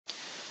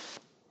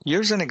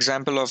Here's an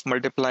example of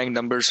multiplying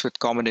numbers with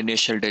common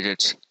initial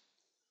digits.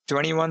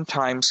 21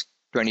 times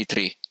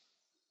 23.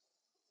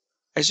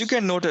 As you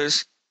can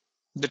notice,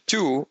 the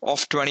 2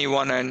 of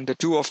 21 and the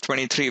 2 of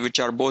 23, which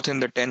are both in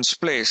the tens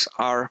place,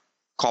 are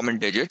common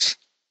digits.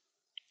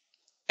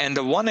 And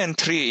the 1 and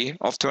 3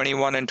 of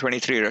 21 and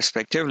 23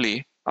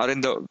 respectively are in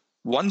the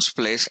ones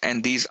place,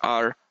 and these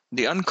are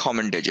the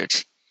uncommon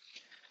digits.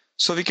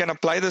 So we can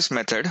apply this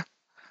method.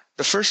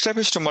 The first step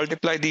is to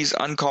multiply these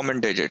uncommon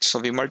digits. So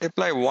we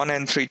multiply 1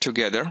 and 3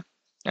 together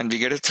and we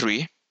get a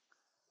 3.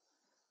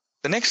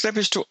 The next step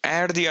is to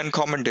add the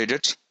uncommon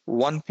digits.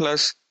 1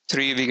 plus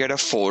 3, we get a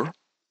 4.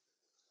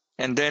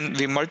 And then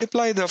we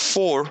multiply the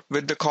 4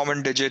 with the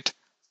common digit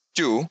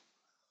 2.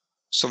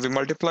 So we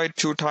multiply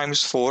 2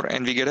 times 4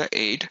 and we get a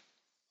 8.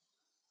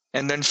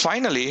 And then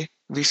finally,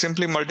 we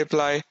simply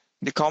multiply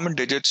the common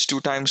digits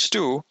 2 times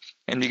 2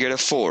 and we get a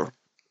 4.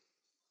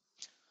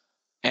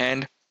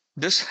 And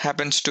this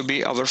happens to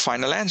be our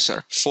final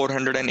answer,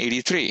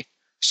 483.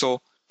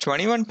 So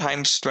 21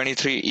 times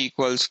 23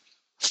 equals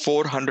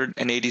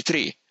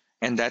 483.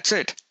 And that's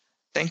it.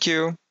 Thank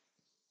you.